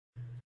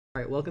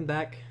Alright, welcome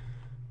back.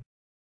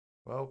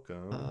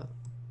 Welcome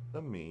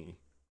to me.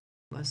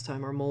 Last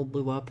time our mole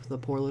blew up, the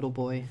poor little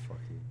boy.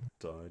 Fucking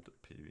died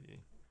at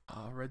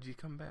PvE. Reggie,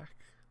 come back.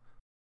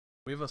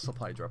 We have a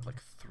supply drop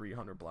like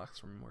 300 blocks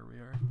from where we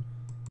are.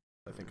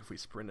 I think if we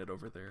sprinted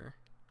over there.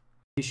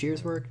 Do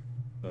shears work?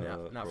 Yeah,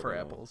 not for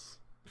apples.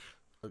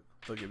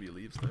 They'll give you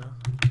leaves though.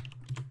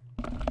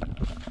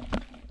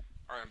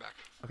 Alright, I'm back.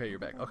 Okay, you're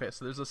back. Okay,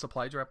 so there's a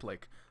supply drop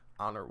like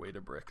on our way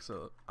to brick,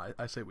 so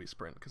I say we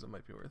sprint because it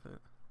might be worth it.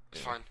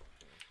 It's fine.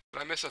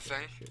 Did I miss a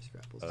thing? Shears for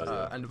apples.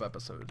 Yeah. End of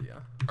episode, yeah.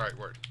 Alright,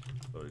 word.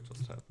 Oh, it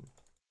just happened.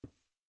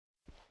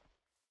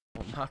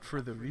 Well, not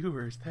for the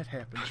viewers. That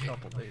happened a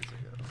couple days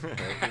ago.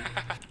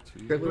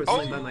 Scribbler was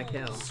slain by my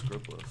cow.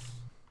 Scribblers.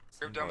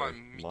 Scribbed down by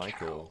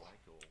Michael.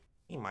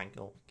 Hey,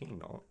 Michael. Can you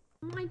not?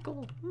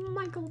 Michael.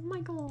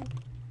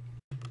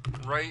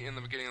 Right in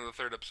the beginning of the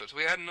third episode. So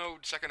we had no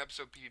second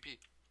episode PvP.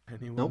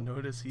 Anyone Nope.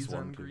 notice he's It's on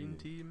one green PvE.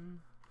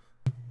 team?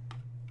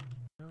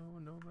 No,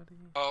 nobody.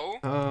 Oh?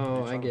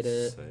 Oh, I get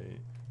it.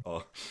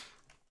 Oh,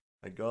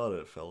 I got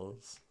it,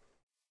 fellas.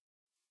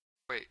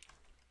 Wait,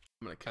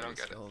 I'm gonna kill don't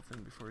the get it.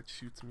 skeleton before it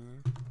shoots me.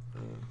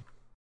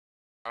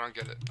 I don't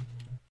get it.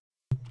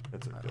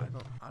 It's okay.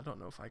 I don't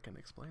know if I can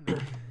explain it.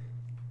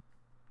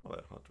 Not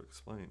that hard to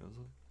explain, is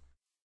it?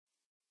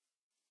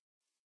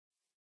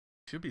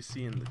 Should be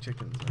seeing the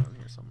chickens down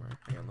here somewhere.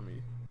 Hang on, let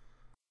me.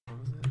 What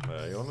was it?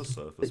 Hey, you on the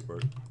surface, bro?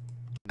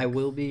 I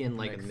will be in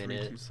like a Meg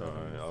minute. 327,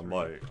 Alright, I'm 3.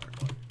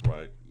 like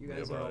right You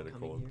guys are all nearby the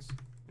coming cords.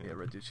 Yeah,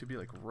 Reggie, it should be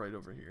like right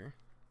over here.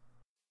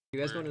 You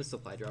guys going to the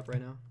supply drop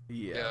right now?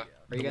 Yeah. Yeah. Are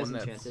The you guys one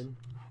that's- enchanted?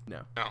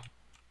 No.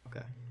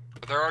 Okay.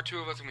 But there are two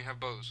of us and we have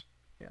bows.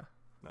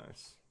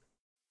 Nice.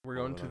 We're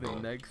going to the Oh.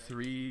 neg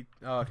 3.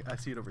 Oh, I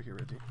see it over here,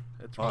 Reggie.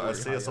 It's Oh, I really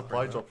see high a up supply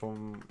right now. drop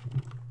from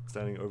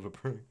standing over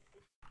brick.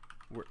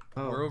 We're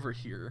Oh. over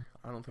here.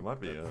 I don't think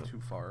Might be, that's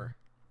too far.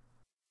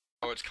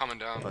 Oh, it's coming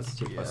down. That's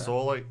too Yeah. I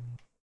saw like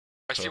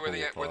I see where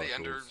the purple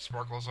ender particles.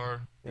 sparkles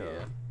are. Yeah. Where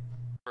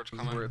it's This is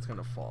coming. where it's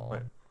gonna fall.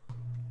 Wait.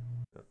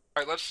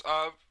 Alright, let's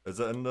Is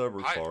it in the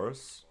root Hi.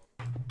 forest?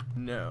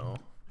 No.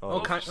 Oh,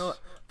 Oh, kind of.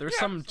 There's yeah,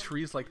 some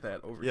trees like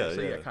that over Yeah, here.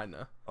 So yeah. yeah,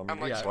 kinda. I'm I'm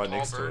like yeah, some right tall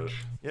next to it.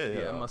 birch. Yeah,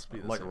 Yeah, it must be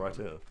I'm the like same right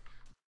one. here.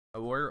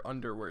 We're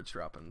under where it's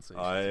dropping, so you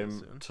should see I'm it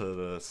soon. to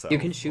the south. You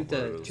can shoot of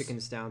where the it is.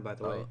 chickens down, by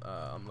the way,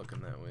 I'm looking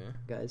that way.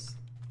 guys.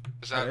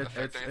 Does that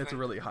affect It's anything?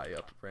 really high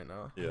up right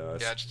now. Yeah,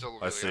 Yeah, it's still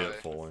really I see high. it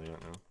falling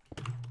right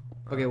now.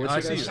 Okay, what's I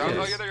your see guys' it. Sounds skills?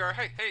 like yeah, there you are.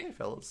 Hey, Hey, hey!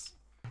 fellas.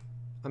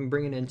 I'm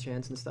bringing in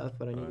chants and stuff,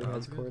 but I need your Alright.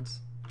 guys' cords.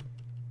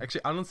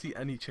 Actually, I don't see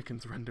any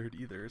chickens rendered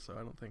either, so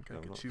I don't think I Yeah,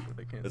 could not- shoot what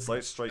I can. It's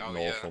like straight Oh,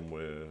 north yeah. from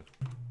where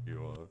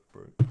you are,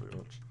 bro, pretty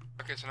much.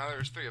 Okay, so now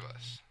there's three of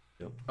us.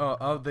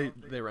 Oh,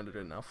 they rendered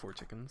it now. 4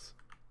 chickens.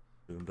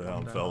 Boom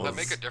down, Does fellas. Does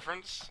that make a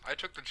difference? I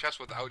took the chest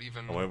without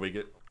even. And when we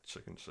get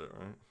chicken shit,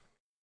 right?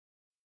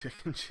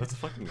 Chicken shit. That's a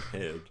fucking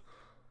head.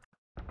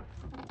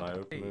 Can I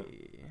open it?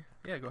 Hey.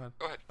 Yeah, go ahead.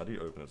 Go ahead. How do you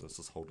open it? It's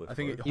just hold it. I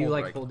think right? You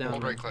like right hold click. down.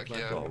 Hold right click,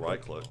 yeah. Oh,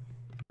 right click.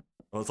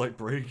 Oh, it's like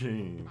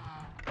breaking.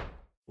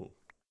 Ooh.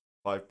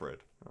 5 bread.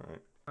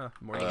 Alright.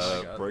 More than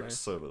I got. Break Nice.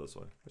 server this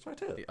way. It's right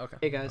here. Yeah, okay.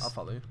 Hey guys. I'll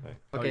follow you. Hey.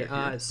 Oh, Okay, you're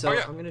here? so Oh,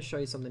 yeah. I'm gonna show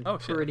you something Oh,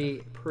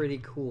 shit. pretty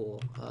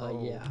cool.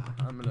 Oh, Yeah.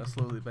 I'm gonna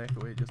slowly back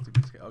away just to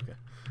be scared. Okay.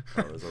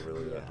 Oh, is that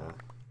really it, Yeah. huh?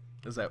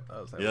 Is that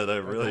Yeah, they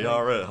really Okay.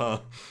 are it, huh?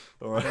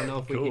 I Alright, don't know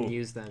if cool. we can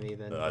use them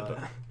even. I but-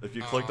 don't. If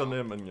you clicked on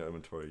them in your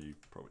inventory, you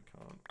probably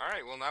can't.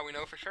 Alright, well now we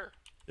know for sure.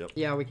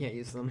 Yeah, we can't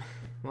use them.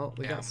 Well,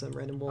 we Yeah. got some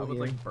random I wool would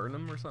here. like burn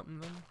them or something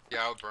then.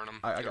 Yeah, I'll burn them.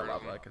 I got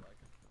lava. I could.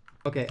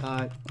 Okay,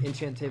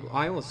 enchant table.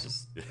 I almost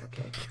just. Yeah.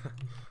 Okay.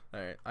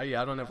 Alright.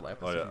 Yeah, I don't have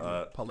lapis. Oh, yeah, so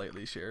you can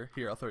politely share.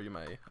 Here, I'll throw you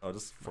my I'll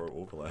just throw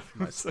all the lapis.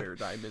 my spare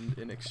diamond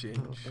in Oh,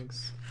 exchange.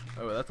 thanks.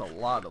 Oh, that's a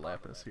lot of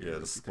lapis here. Yeah, if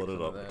just you split take it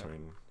some up of that.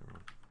 between.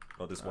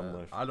 Oh, there's one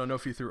left. I don't know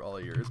if you threw all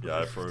of yours. But Yeah, I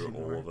there's threw 15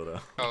 all more. of it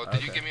out. Oh,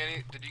 did you Okay. give me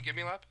any? Did you give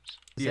me lapis?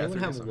 Does Yeah, anyone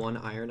throw have some. 1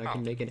 iron? I can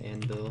Oh. make an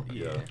anvil.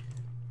 Yeah. Yeah.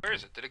 Where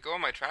is it? Did it go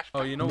in my trash? Oh,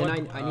 pile? you know And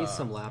what? then I need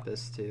some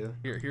lapis too.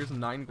 Here's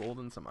 9 gold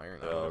and some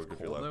iron. I Yeah, don't I'll have give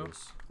you coal though.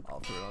 lapis. I'll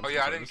throw it on. Oh some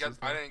yeah, I didn't furnaces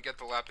get. I now. didn't get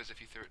the lapis if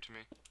you threw it to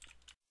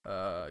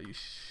me, You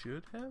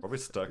should have. Probably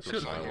It stacked should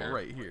with not have here. silver.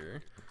 right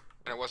here.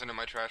 and it wasn't in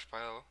my trash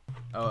pile.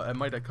 Oh, it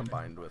might have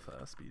combined with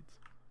speeds.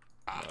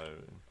 Ah.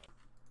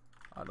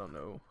 I don't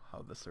know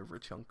how the server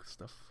chunk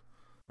stuff.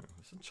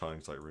 This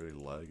chunk's like really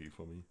laggy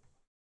for me.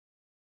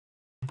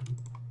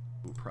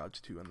 Ooh, Proj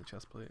 2 on the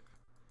chest plate.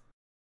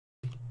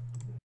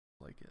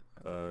 Like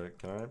it.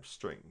 Can I have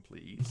string,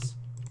 please?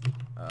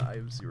 I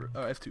have 0.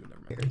 Oh, I have 2. Never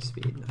mind. Here,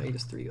 speed. I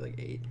just 3 like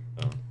 8.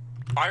 Oh.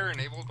 Fire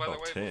enabled, by the Oh,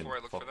 way. 10. Before I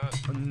look for Fuck.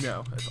 that.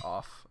 No, it's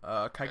off.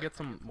 Can I get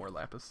some more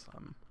lapis?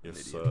 I'm an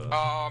Yes, idiot.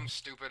 Oh, I'm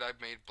stupid. I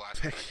made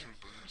blast protection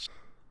boots.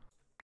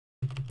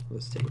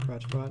 Let's take a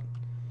crotch pot.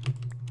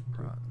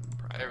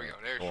 There we go.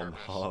 There's on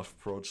sharpness. half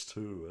Proj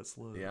 2, that's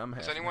lit. Yeah, I'm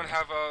Does half anyone now.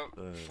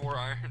 have 4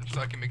 iron so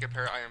I can make a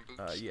pair of iron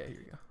boots? Yeah, here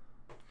you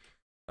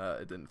go.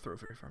 It didn't throw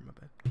very far, my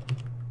bad.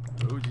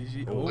 Oh,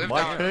 GG. Oh, Live my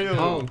down. KO!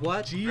 Oh,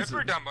 what? Jesus.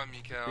 Ripper down by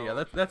Miko.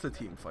 Yeah, that's a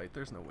team fight.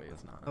 There's no way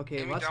it's not. Okay,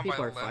 Aiming lots of down by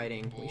people are 11,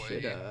 fighting. We boy.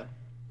 should, Yeah,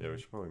 we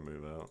should probably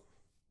move out.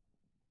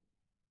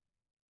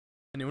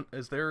 Anyone?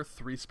 Is there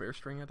 3 spare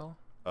string at all?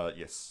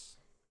 Yes.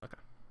 Okay.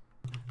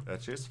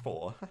 Actually, it's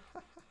 4.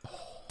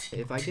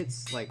 If I get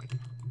like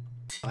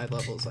 5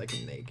 levels, I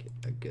can make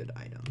a good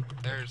item.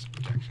 There's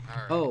protection. All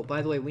right. Oh,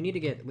 by the way, we need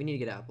to get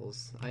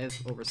apples. I have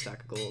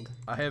overstack of gold.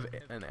 I have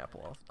an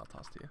apple. I'll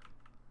toss to you.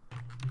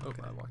 Oh,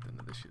 Okay. I walked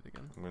into this shit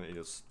again. I'm gonna eat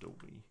a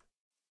Stubby.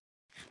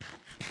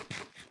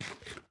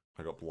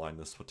 I got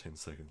blindness for 10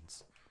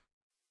 seconds.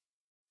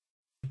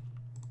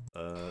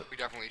 We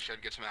definitely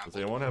should get some apples.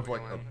 Does anyone have before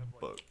like we a go in.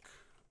 book?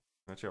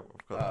 Actually,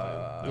 I've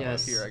got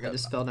Yes, here, I I got-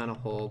 just fell down a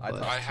hole, I but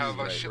thought- I have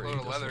a right where shitload you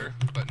of just leather, were.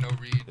 but no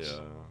reeds. Yeah.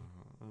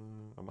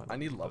 I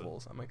need but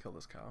levels. I might kill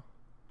this cow.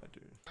 I do.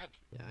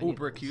 yeah. I Oh, need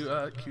Brick,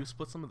 levels. can you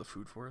split some of the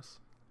food for us?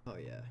 Oh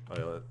yeah.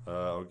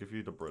 I'll give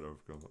you the bread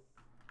I've got.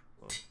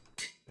 Well,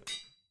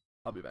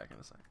 I'll be back in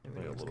a second. Yeah, we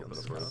Like a need to little kill bit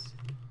of this bread.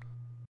 cow.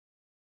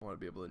 I want to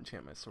be able to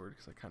enchant my sword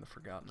because I kind of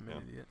forgot and I'm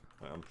an idiot.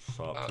 I'm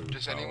sharp too.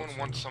 Does anyone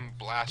want some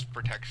blast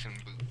protection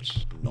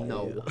boots?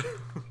 No.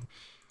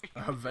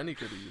 Venny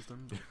could have used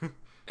them.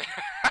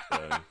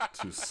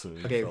 Too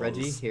soon. Okay, fellas.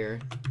 Reggie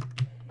here.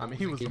 I mean,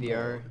 he was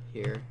PBR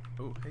here.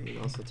 Oh, You hey.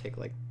 can also take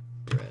like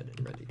bread,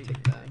 and Reggie Hey,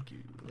 take that. thank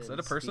you. Is Then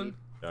that a person?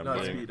 Yeah, I'm No,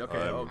 it's getting- Speed. Okay,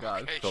 I'm- oh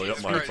god. Okay, Filling up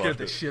Jesus my Christ. Scared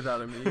the bucket. shit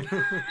out of me.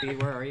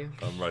 Speed, where are you?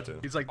 I'm right in.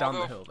 He's like down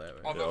the Although- hill that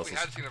way. Although Yeah, if we also-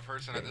 had seen a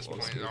person at this Yeah,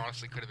 point, also- it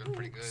honestly could have been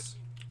pretty good.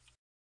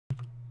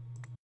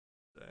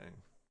 Dang.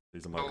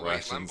 These are my Oh wait,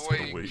 rations for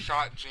the Lemboy week.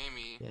 shot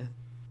Jamie. Yeah.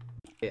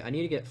 Okay, I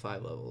need to get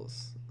 5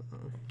 levels.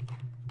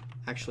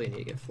 Actually, I need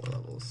to get 4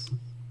 levels.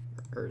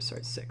 Or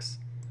sorry, 6.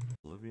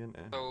 Oblivion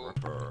and So-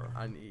 Ripper.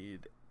 I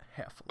need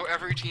half a So level.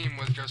 every team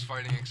was just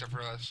fighting except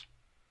for us.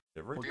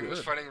 Every Well, Green was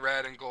good. fighting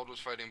red and gold was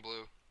fighting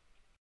blue.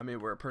 I mean,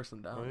 we're a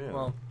person down. Oh, yeah.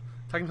 Well,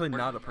 technically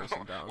We're- not a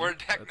person down. We're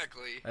That's-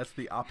 technically. That's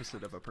the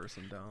opposite of a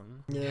person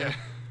down. Yeah.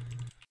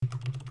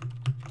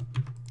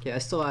 Okay, I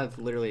still have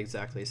literally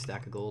exactly a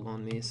stack of gold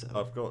on me, so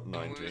I've got I'm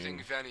 19. losing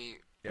Venny.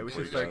 Yeah, we Wait,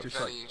 should yeah. start just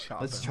like Venny.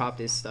 chopping. let's chop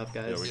this stuff,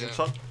 Yeah, guys. we Yeah.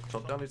 can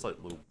chop down these like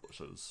little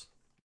bushes.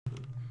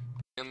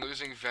 In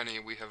losing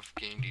Venny, we have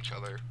gained each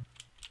other.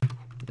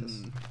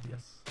 Yes.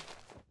 Yes.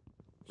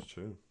 It's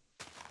true.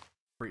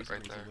 Phrasing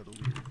Right is there. a little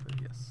weird,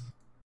 but yes.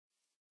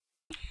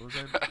 What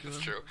was I That's doing?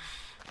 true.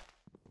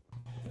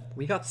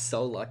 We got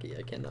so lucky.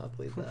 I cannot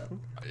believe that.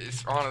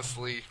 It's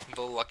honestly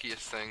the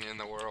luckiest thing in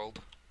the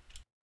world.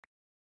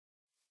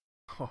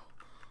 Oh.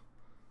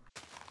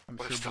 I'm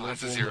But it sure still Blake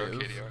has a will 0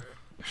 live. KDR.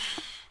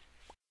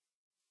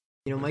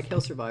 You know, Mike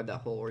Hill survived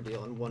that whole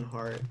ordeal in 1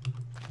 heart.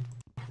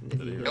 And then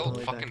Did he? healed Killed all the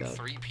way back fucking up.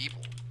 3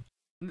 people.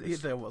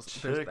 That wasn't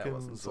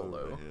Chickens so over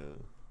low. here.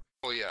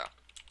 Well, yeah.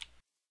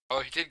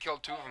 Oh, he did kill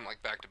 2 of them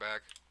like back to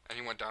back, and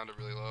he went down to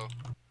really low.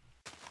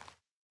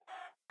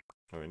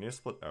 Oh, we need to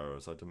split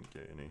arrows. I didn't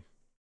get any.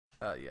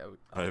 Yeah.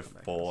 I I'll have come back in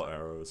a 4 sec.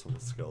 arrows from the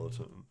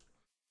skeleton.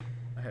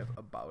 I have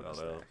about a That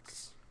stack.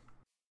 helps.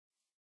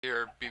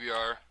 Here,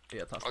 BBR.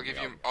 Yeah, toss I'll them give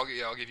out.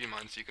 you. I'll give you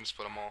mine so you can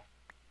split them all.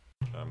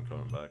 I'm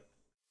coming back.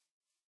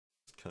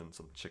 Just killing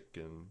some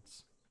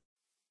chickens.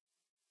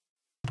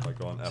 I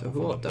got an So apple who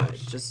from all a died?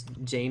 bush. Just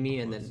Jamie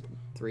and then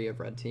 3 of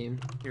red team.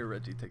 Here,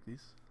 Reggie, take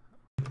these.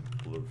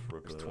 Blue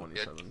Ripper. There's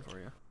 27 for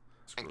you.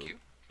 Thank Screw. you.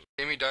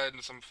 Jamie died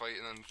in some fight,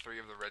 and then 3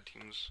 of the red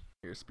teams.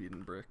 Here's Speed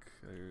and Brick.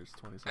 There's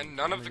 27. And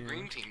none for of the me.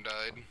 green team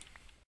died.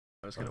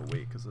 I was gonna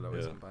wait because it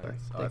always Yeah. combines. Sorry,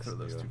 Oh, I thanks. threw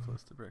those Yeah. too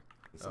close to Brick.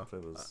 Get some Oh,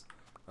 feathers.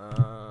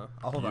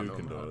 I'll hold on You to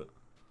can them. do it.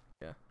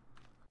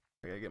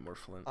 I gotta get more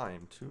flint.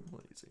 I'm too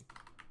lazy.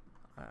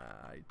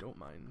 I don't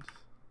mind.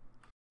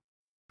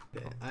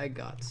 Okay, I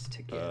got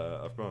to get.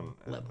 I've gone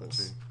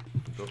Levels.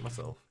 actually, do it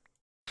myself.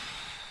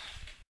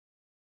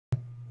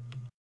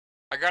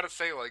 I gotta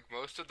say, like,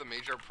 most of the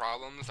major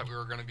problems that we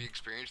were gonna be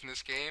experiencing in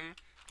this game,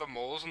 the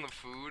moles and the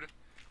food,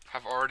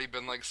 have already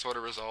been, like, sort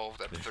of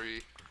resolved at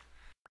 3.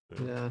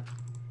 Yeah.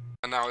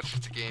 And now it's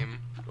just a game.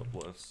 God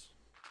bless.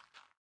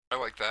 I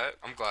like that.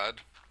 I'm glad.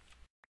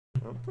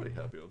 I'm pretty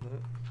happy with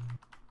that.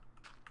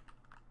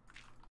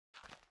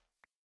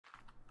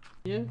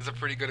 Yeah. It's a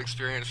pretty good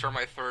experience for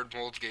my 3rd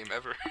molds game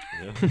ever.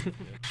 Yeah. Let's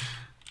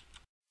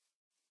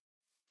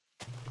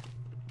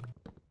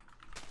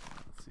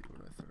see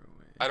what I throw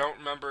away. I don't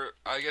remember.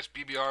 I guess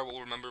BBR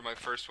will remember my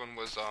first one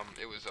was,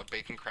 it was a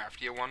Bacon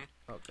Craftia one,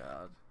 Oh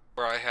god.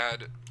 where I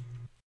had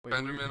Wait,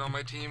 Benjamin on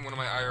my team, one of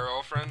my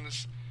IRL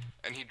friends,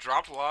 and he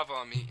dropped lava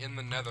on me in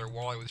the nether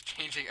while I was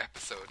changing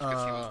episodes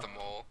because he was the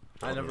mole.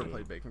 I never Oh, yeah.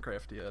 played Bacon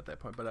Crafty at that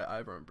point, but I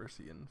remember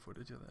seeing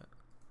footage of that.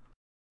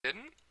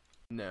 Didn't?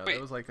 No, Wait.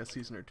 that was like a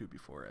season or 2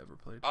 before I ever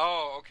played.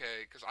 Oh,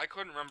 okay, because I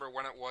couldn't remember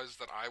when it was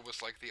that I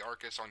was like the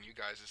Arcus on you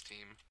guys'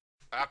 team.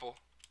 Apple,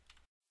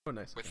 Oh,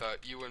 nice. with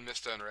you and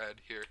Mista and Red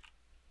here.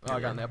 Oh, I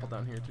got an apple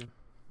down here too.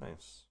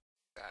 Nice.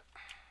 That.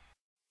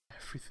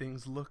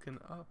 Everything's looking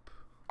up.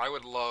 I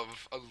would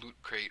love a loot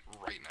crate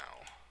right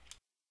now.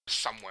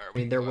 Somewhere. I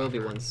mean, there will be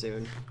one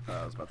soon.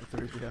 I was about to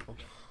throw the apple.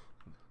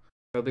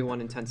 There'll be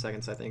one in 10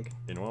 seconds, I think.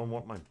 Anyone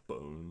want my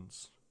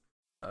bones?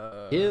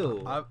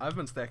 Ew. I've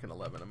been stacking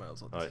 11. I might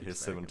as well. Alright, keep here's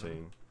stacking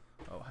 17. them.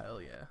 Oh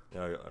hell yeah.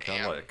 Yeah, I found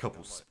Damn. like a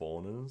couple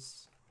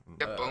spawners.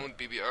 Get boned,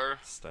 BBR.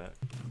 Stack.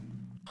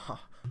 Huh.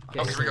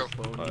 Okay, here we go.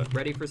 Alright.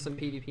 Ready for some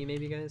PvP,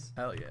 maybe, guys?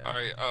 Hell yeah.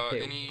 Alright,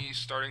 Okay. any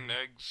starting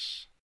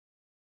negs?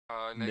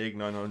 Neg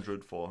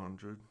 900,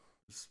 400.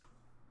 Just-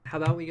 How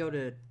about we go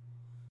to...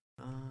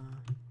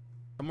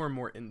 Somewhere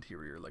more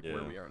interior, like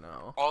where Yeah. we are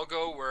now. I'll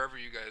go wherever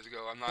you guys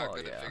go. I'm not Oh,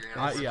 good yeah. at figuring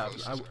out where Yeah,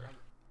 closest I-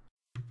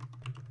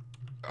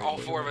 are. All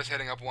four of us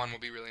hitting up one will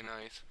be really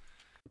nice.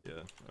 Yeah.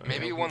 alright.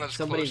 Maybe one that's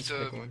Somebody close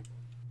just pick to... one.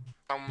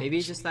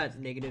 Maybe just that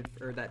negative,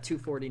 or that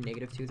 240,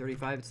 negative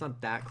 235. It's not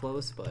that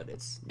close, but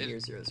it's near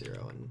 0, 0,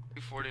 and...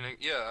 240.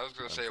 Yeah, I was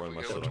gonna say if throwing we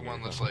my go shit to on one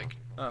you. that's like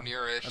Uh,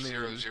 nearish I mean,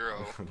 0,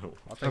 0.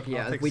 I'll take, Okay,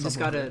 yeah, I'll take we just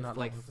some of gotta, it, not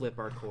like, all of it. flip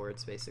our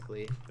chords,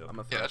 basically. Yep. I'm gonna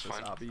Yeah, throw that's this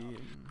fine. obby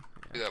and...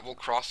 Yeah, we'll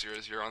cross 0,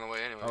 0 on the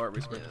way anyway. Oh, are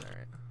we sprinting? Yeah.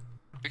 Alright.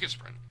 We can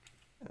sprint.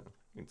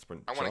 You can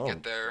sprint I want to get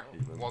jump, there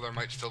even. while there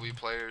might still be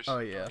players. Oh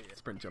yeah,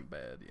 sprint jump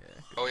bad,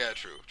 yeah. Oh yeah,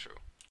 true.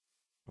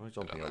 I'm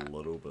jumping Done a that.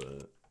 little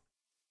bit.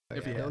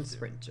 If Yeah, you don't have to.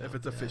 sprint jump, If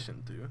it's yeah.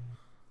 efficient, too.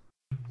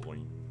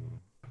 Boing.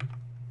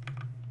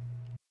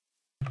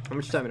 How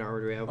much time in armor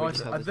do we have? Oh, We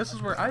just have this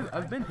is where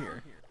I've been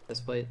here.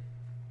 this plate.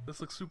 This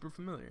looks super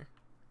familiar.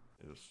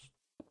 Yes.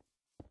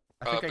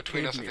 I think I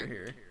Between came us, I near think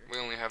here. we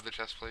only have the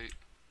chest plate.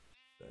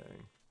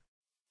 Dang.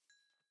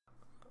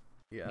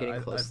 Yeah,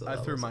 Getting close to the I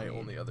threw levels my I need.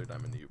 only other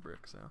diamond U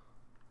brick, so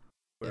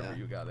whatever Yeah.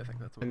 you got, I think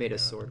that's what I made you a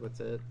got. sword with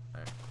it.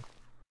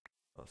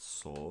 A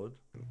sword?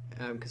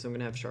 Because I'm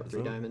gonna have sharp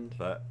 3 Isn't diamond.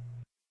 that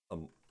a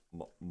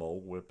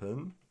mole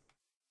weapon?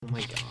 Oh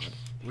my god.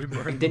 We I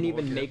burned didn't the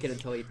even make it bullets.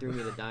 until he threw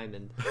me the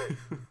diamond.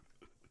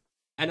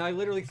 And I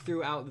literally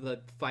threw out the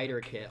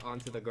fighter kit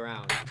onto the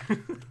ground.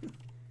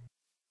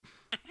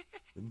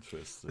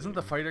 Interesting. Isn't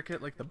the fighter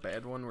kit like the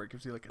bad one where it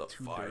gives you like a The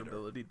 2 fighter.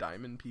 durability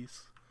diamond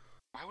piece?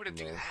 Why would it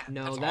do No. that?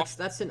 No,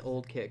 that's an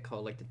old kit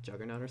called like the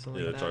Juggernaut or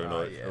something Yeah, like that.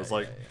 Juggernaut. yeah, it was yeah,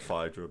 like yeah.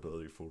 5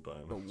 durability, full The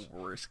damage.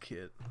 worst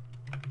kit.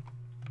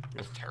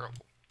 That's terrible.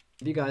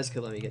 If you guys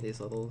could let me get these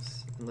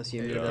levels, unless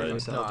you need Yeah, them I- no,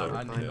 yourself. don't-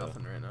 I need fine. yeah.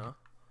 nothing right now.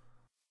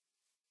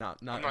 Not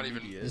I'm not even-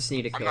 immediate. Just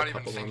need to I'm kill not a even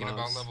couple more thinking about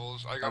mobs.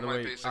 levels. I By got the my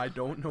way, basic. I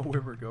don't know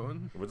where we're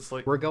going. We're just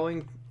like. We're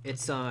going.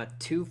 It's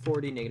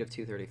 240, negative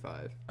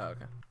 235. Oh,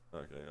 okay.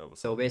 Okay, I was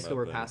So basically,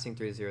 we're then. passing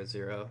through 0,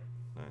 0.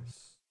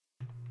 Nice.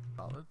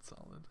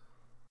 Solid.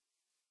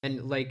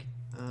 And like,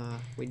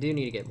 we do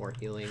need to get more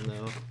healing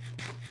though.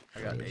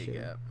 I got Yeah, A you should.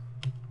 gap.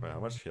 Wait, how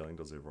much healing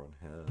does everyone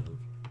have?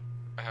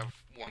 I have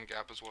one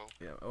gap as well.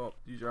 Yeah. Oh,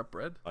 you drop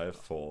bread? I have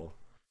 4.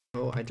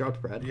 Oh, I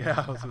dropped bread.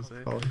 Yeah, I was gonna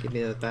say. Oh, give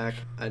me that back.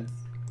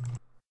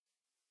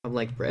 I'm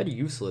like, bread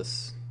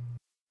useless.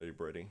 Are you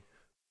ready?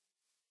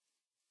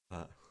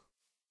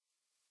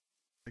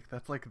 Like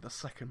that's like the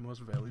second most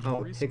valuable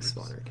Oh, pig resource.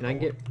 spawner. Can I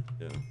get?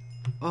 Yeah.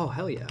 Oh,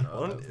 hell yeah.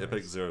 Oh, What that an was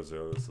epic nice. 0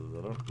 0 this is.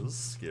 This is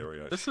scary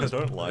actually. This is I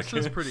don't like this it.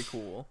 is pretty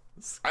cool.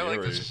 It's I scary.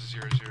 like this as a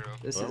 0, 0.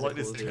 This I is like a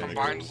this cool It tentacle.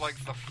 zero. combines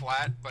like the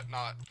flat, but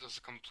not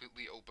just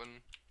completely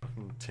open.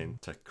 Fucking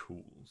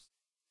tentacles.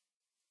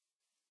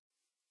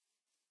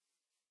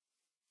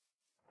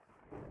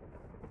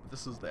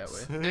 This is that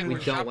way. Hey, We we're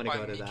don't shot wanna by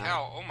go to that.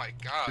 Mikal. Oh my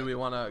god. Do we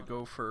want to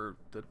go for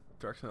the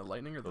direction of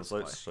lightning or It the was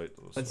like supply? straight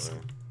to the Let's-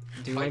 side.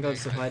 Do you want to go Lightning,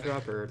 to supply I think.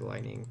 drop or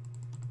lightning?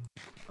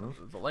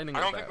 The lightning. I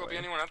is don't that think there'll be way.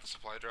 anyone at the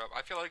supply drop.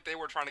 I feel like they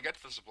were trying to get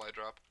to the supply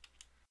drop.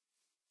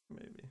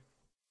 Maybe.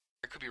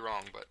 I could be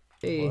wrong, but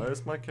Hey, Why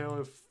is my cow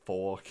with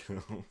 4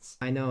 kills?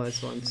 I know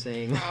that's what I'm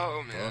saying.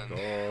 oh Fuck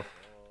man, off.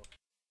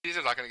 these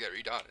are not gonna get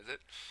redone, is it?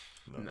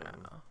 No.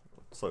 Nah.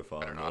 So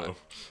far, Better no. not.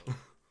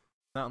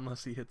 Not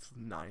unless he hits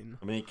 9.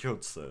 I mean, he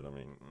killed Sid. I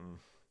mean,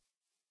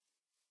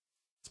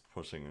 it's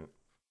pushing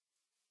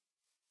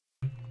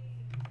it.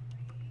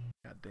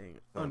 God dang.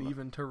 Oh, no.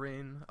 Uneven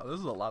terrain. Oh, this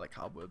is a lot of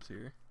cobwebs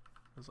here.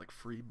 There's like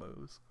free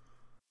bows.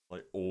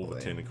 Like all the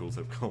Boy. tentacles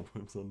have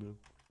cobwebs on them.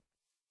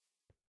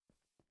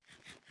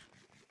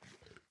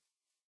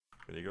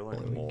 Can you go like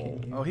Boy, we more?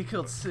 can- Oh, he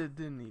killed Sid,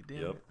 didn't he?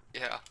 Damn. Yep.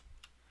 Yeah.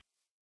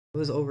 It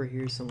was over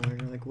here somewhere.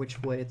 Like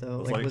which way though?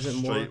 It was Like was it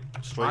more?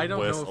 straight I don't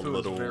west, know if a it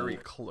was little very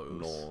close.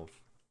 north.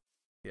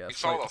 Yeah, You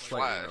saw the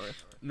slightly flash.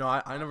 north. No,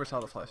 I never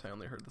saw the flash. I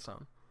only heard the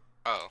sound.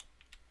 Oh.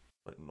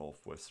 Like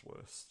northwest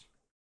west.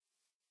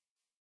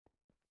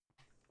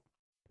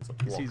 There's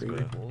a He block sees there.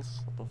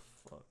 Greeples. What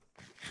the fuck?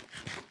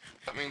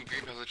 That means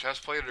Greep has a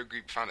chest plate or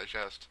Greep found a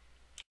chest?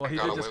 Well, he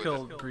got did away just with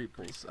kill it.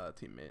 Greeples'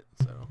 teammate,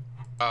 so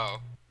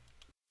Oh.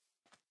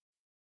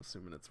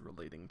 assuming it's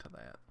relating to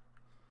that.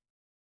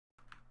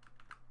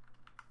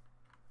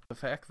 The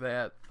fact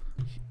that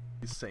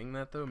he's saying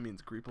that though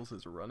means Greeples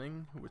is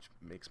running, which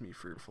makes me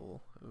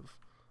fearful of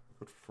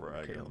Good what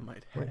frag. Kale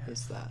might What have.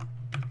 is that?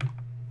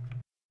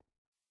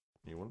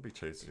 You want to be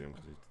chasing him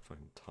because he's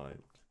fucking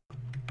typed.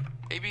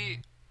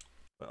 Maybe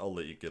I'll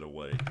let you get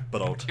away,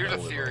 but I'll tell here's a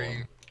him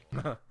theory.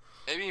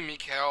 Maybe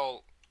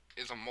Mikhail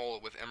is a mole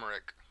with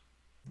Emmerich.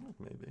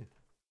 Maybe.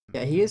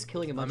 Yeah, he is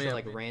killing a bunch mean, of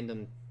like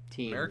random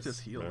teams. Merrick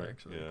just healed Merrick,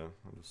 actually. Yeah,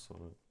 I just saw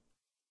it.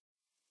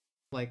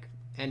 Like,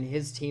 and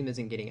his team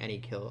isn't getting any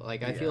kill.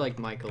 Like, I Yeah. feel like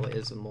Michael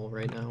is a mole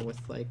right now with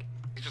like,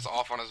 He's just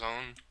off on his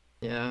own.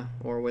 yeah,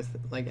 or with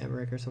like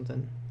Emmerich or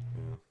something.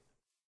 Yeah.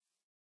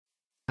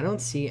 I don't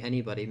see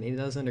anybody. Maybe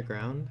that was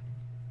underground.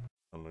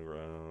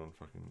 Underground,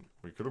 fucking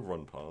We could have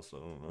run past. I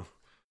don't know.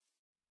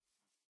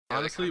 Yeah,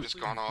 Honestly, they could've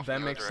just gone off that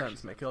in the makes other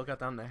sense. Mikhail got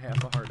down to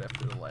half a heart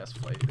after the last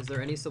fight. Is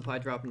there any supply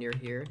drop near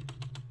here?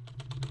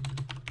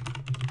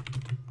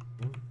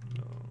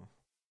 No.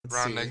 Let's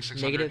Around see. neg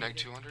 600, neg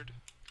 200.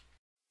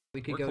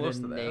 We could We're go close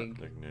to to that. neg.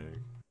 Neg.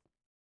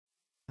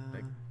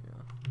 Yeah.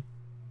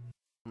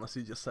 Unless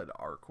you just said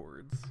R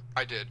chords.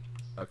 I did.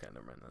 Okay,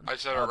 never mind then. I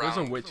said There's a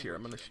around. witch here.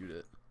 I'm gonna shoot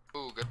it.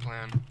 Ooh, good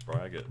plan.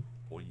 Brag it,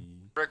 boy.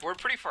 Rick, we're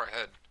pretty far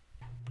ahead.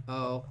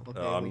 Oh, okay,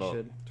 I'm we not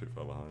should. too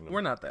far behind.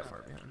 We're not that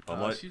far behind.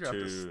 I'm like she dropped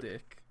a two-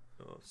 stick.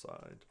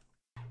 Side.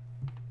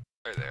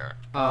 Right there.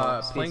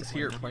 Plank's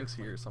here. Plank's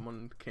here.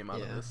 Someone came out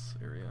Yeah. of this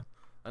area.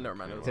 Never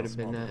mind. It was Could a have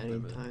been small at any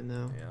little bit. time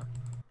though. Yeah.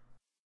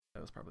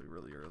 That was probably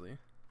really early.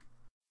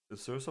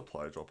 Is there a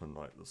supply drop in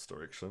like this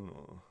direction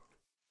or?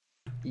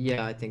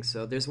 Yeah, I think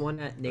so. There's one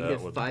at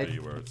negative would be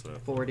where it's at.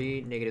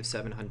 540, negative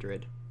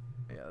 700.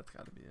 Yeah, that's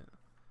gotta be it.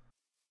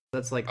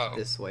 That's like Uh-oh.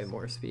 this way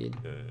more speed.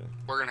 Yeah.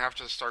 We're gonna have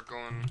to start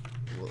going.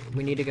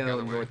 We need to The go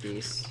other way.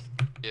 northeast.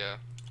 Yeah.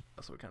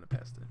 So we kind of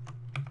passed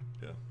it.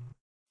 Yeah.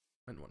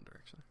 In one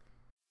direction.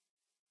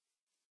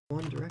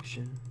 One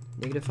direction.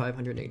 Negative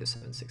 500, negative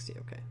 760.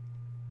 Okay.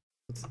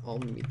 Let's all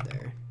meet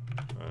there.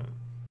 Alright.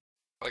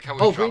 I like how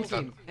we Oh, green dropped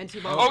that. team.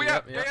 NT bomb. Oh yeah,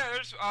 Yep, yep. yeah.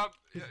 There's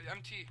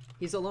MT.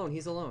 He's alone.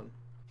 He's alone.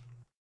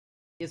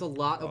 He has a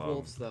lot of Um,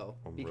 wolves though.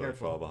 I'm Be really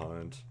careful. far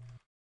behind.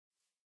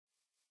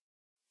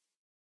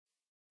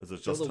 Is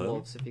it Kill just the him?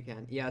 wolves if you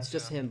can. Yeah, it's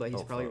just Yeah. him, but he's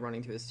Oh, probably fuck.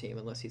 running to his team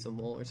unless he's a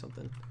mole or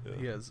something. Yeah.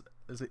 He has.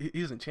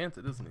 He's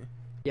enchanted, isn't he?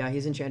 Yeah,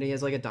 he's enchanted. He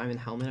has like a diamond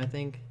helmet, I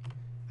think.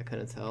 I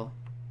couldn't tell.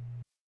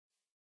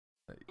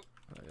 Oh,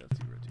 yeah, that's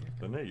you, Reggie. Okay.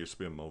 Didn't there used to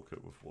be a mole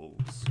kit with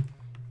wolves?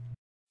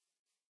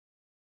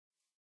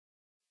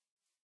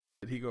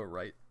 Did he go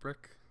right,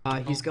 Brick?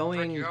 He's Oh,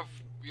 going. Rick,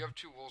 you have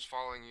two wolves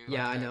following you.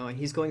 Yeah, like I that. know.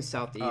 He's going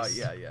southeast. Oh,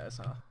 yeah, I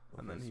saw.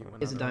 And then he He went.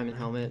 He has a on diamond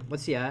helmet.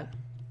 What's he at?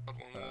 One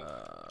wolf.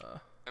 Uh,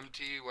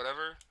 MT,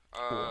 whatever.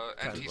 Cool.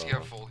 NT's Ten.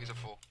 a full. He's a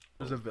full.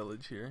 there's a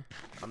village here.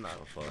 I'm not.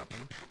 Oh, fuck.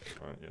 stopping.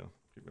 Alright, yeah.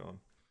 Keep going.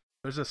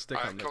 There's a stick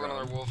Alright, on the kill another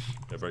ground. wolf.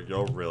 Yeah, but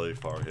you're really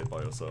far ahead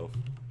by yourself.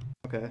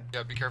 Okay.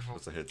 Yeah, be careful.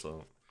 That's a heads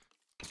up.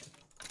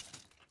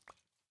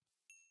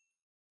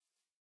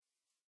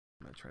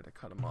 I'm gonna try to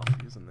cut him off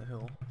using the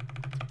hill.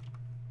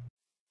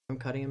 I'm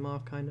cutting him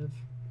off, kind of.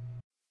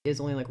 He has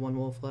only like one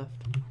wolf left.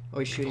 Oh,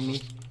 he's shooting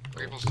me.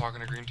 Rapel's talking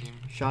to green team.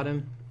 Shot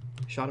him.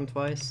 Shot him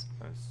twice.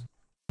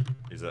 Nice.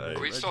 He's at 8.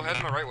 Are we still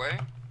heading the right way?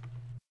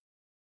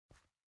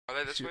 Are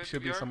they this way?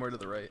 Should be we are? somewhere to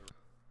the right.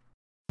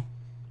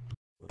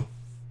 Fuck.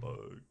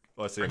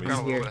 Oh, I see him. Rick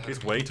got a little here. bit ahead He's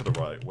of me. way to the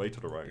right. Way to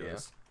the right, Yeah.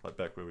 guys. Like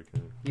back where we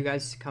can. You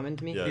guys coming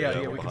to me? Yeah, Yeah, we're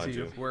we can behind see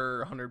you. you. We're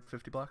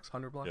 150 blocks,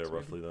 100 blocks. Yeah, maybe?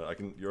 roughly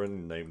that. You're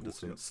in name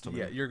distance to me.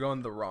 Yeah, you're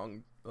going the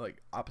wrong,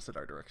 like opposite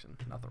our direction,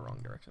 not the wrong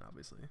direction,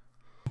 obviously.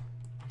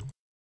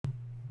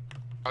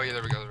 Oh yeah,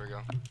 there we go. There we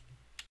go.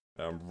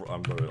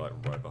 I'm literally like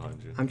right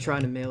behind you. I'm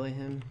trying to melee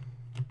him.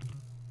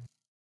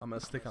 I'm gonna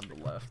stick on the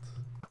left.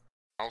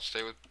 I'll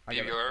stay with I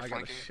got BBR a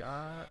flanking.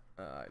 shot.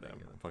 I Damn, didn't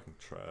get I'm it. fucking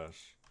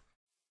trash.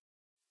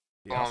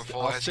 Yeah, Oh, I'll, I'm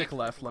full I'll edge. stick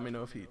left. Let me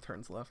know if he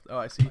turns left. Oh,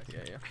 I see.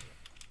 Yeah.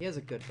 He has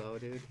a good bow,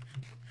 dude.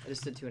 I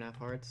just did 2.5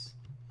 hearts.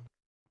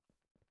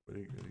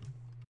 Goody.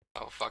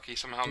 Oh fuck, he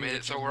somehow made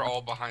it so we're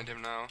all behind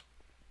him now.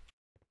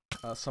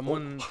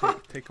 Someone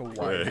take a wide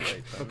Quick.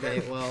 right. then.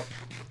 Okay, well,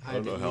 I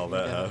don't know how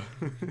that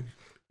happened.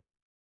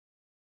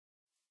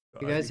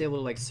 You guys able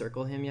to like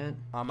circle him yet?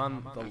 I'm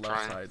on the I'm left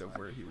trying. side of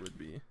where he would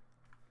be.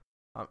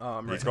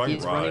 I'm He's right. going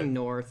He's right. running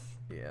north.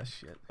 Yeah,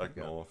 shit. Like He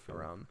got north, yeah.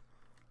 around.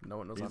 No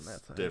one was on He's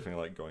that side.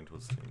 definitely like going to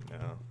his team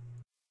now.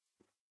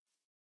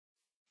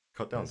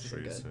 Cut down This is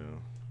trees good. too.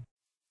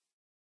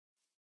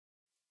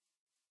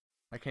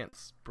 I can't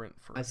sprint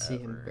forever. I see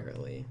him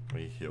barely.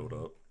 We healed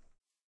up.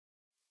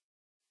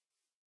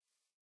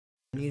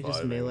 I need to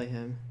just Reviving. melee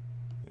him.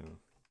 Yeah.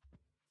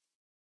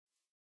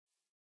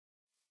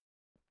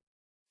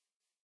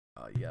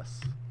 Yes.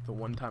 The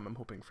one time I'm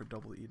hoping for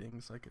double eating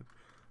so I could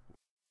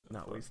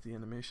not Fuck. waste the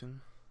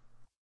animation.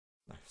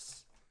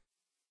 Nice.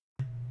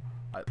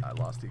 I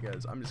lost you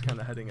guys. I'm just kind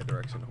of heading a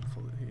direction.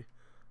 Hopefully he.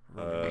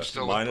 I'm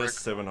still with minus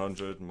Brick.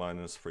 700,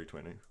 minus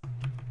 320.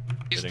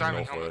 He's Heading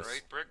diamond helmet, northwest.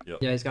 right, Brick? Yep.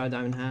 Yeah, he's got a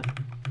diamond hat.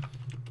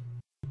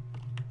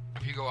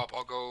 If you go up,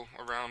 I'll go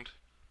around.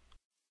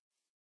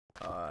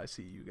 I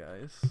see you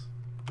guys.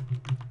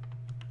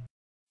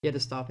 He had to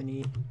stop and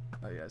eat.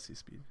 Oh yeah, I see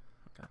speed.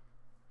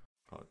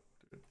 Oh,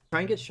 dude.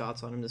 Try and get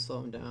shots on him to slow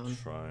him I'm down.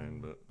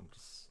 trying, but I'm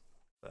just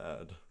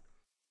bad.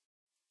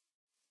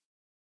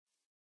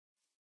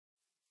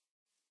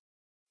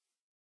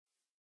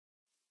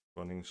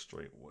 Running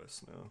straight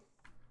west now.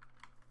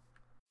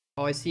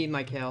 Oh, I see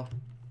Michael.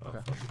 Oh, Okay.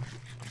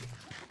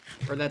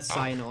 fuck. Or that's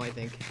Cyanol, I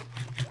think.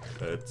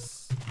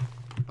 It's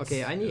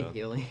Okay, I need yeah.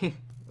 healing.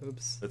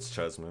 Oops. It's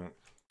Chasmut.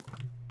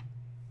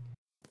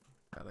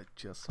 God, I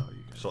just saw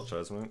you guys. Shot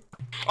Chasmut.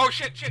 Oh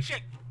shit!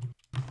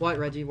 What,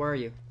 Reggie? Where are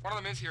you? One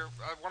of them is here.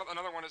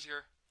 Another one is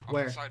here. Off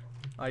Where? To the side.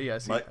 Oh yeah, I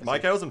see. Mike, I see.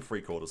 Mike L's in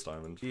 3/4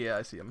 diamond. Yeah,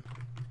 I see him.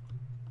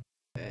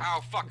 Okay.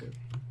 Ow, fuck.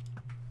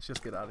 Let's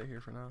just get out of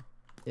here for now.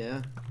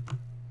 Yeah.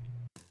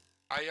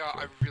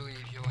 I really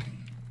need healing.